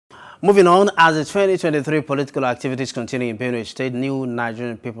Moving on, as the 2023 political activities continue in Benue State, new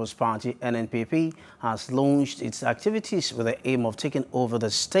Nigerian Peoples Party, NNPP, has launched its activities with the aim of taking over the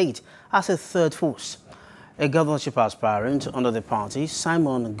state as a third force. A governorship aspirant under the party,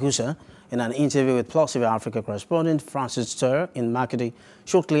 Simon Gusa, in an interview with Plus TV Africa correspondent Francis Tur in Makudi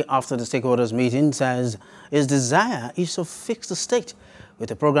shortly after the stakeholders meeting, says his desire is to fix the state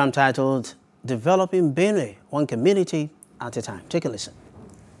with a program titled Developing Benue, One Community at a Time. Take a listen.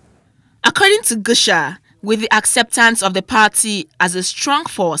 According to Gusha, with the acceptance of the party as a strong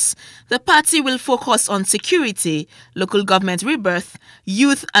force, the party will focus on security, local government rebirth,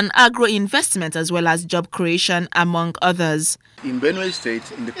 youth and agro-investment as well as job creation, among others. In Benue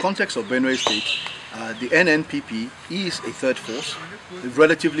State, in the context of Benue State, the NNPP is a third force,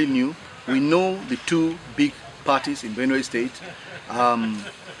 relatively new. We know the two big parties in Benue State.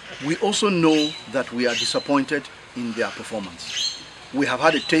 We also know that we are disappointed in their performance. We have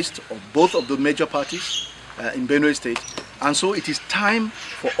had a taste of both of the major parties in Benue State, and so it is time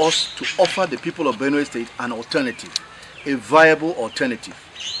for us to offer the people of Benue State an alternative, a viable alternative,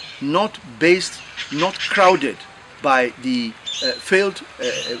 not crowded by the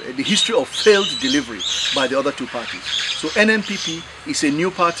history of failed delivery by the other two parties. So NNPP is a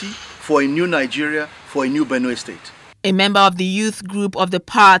new party for a new Nigeria, for a new Benue State. A member of the youth group of the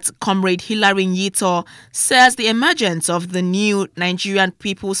part, Comrade Hilary Nyito, says the emergence of the new Nigerian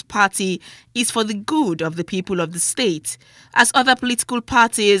Peoples Party is for the good of the people of the state, as other political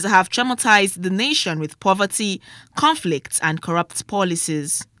parties have traumatized the nation with poverty, conflicts and corrupt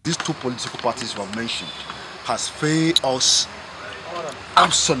policies. These two political parties were mentioned has failed us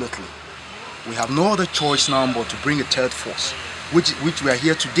absolutely. We have no other choice now but to bring a third force, which we are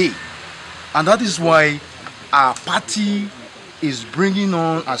here today. And that is why our party is bringing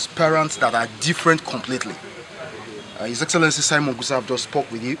on aspirants that are different completely. His Excellency Simon Gusa have just spoke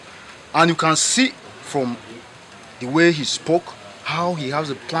with you, and you can see from the way he spoke how he has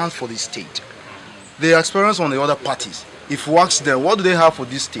a plan for the state. The aspirants on the other parties, if you ask them what do they have for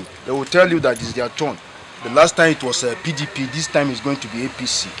this state, they will tell you that it's their turn. The last time it was PDP, this time it's going to be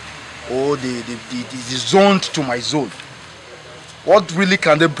APC, or the zoned to my zone. What really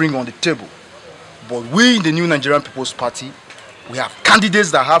can they bring on the table? But we in the new Nigerian Peoples Party, we have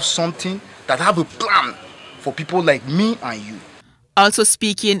candidates that have something, that have a plan for people like me and you. Also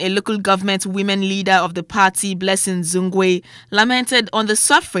speaking, a local government women leader of the party, Blessing Zungwe, lamented on the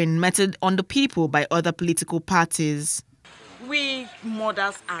suffering meted on the people by other political parties. We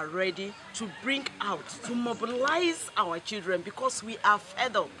mothers are ready to bring out, to mobilize our children because we are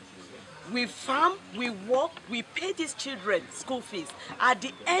fed up. We farm, we work, we pay these children school fees. At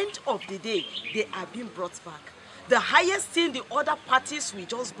the end of the day, they are being brought back. The highest thing the other parties we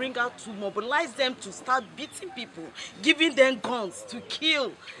just bring out to mobilize them to start beating people, giving them guns to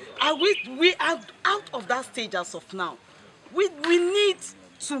kill. And we are out of that stage as of now. We need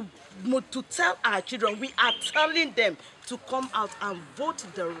to tell our children, we are telling them to come out and vote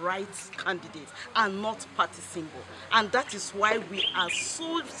the right candidate and not party symbol. And that is why we are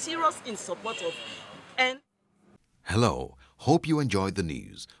so serious in support of Hello, hope you enjoyed the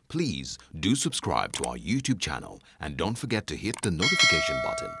news. Please do subscribe to our YouTube channel and don't forget to hit the notification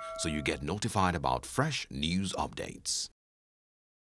button so you get notified about fresh news updates.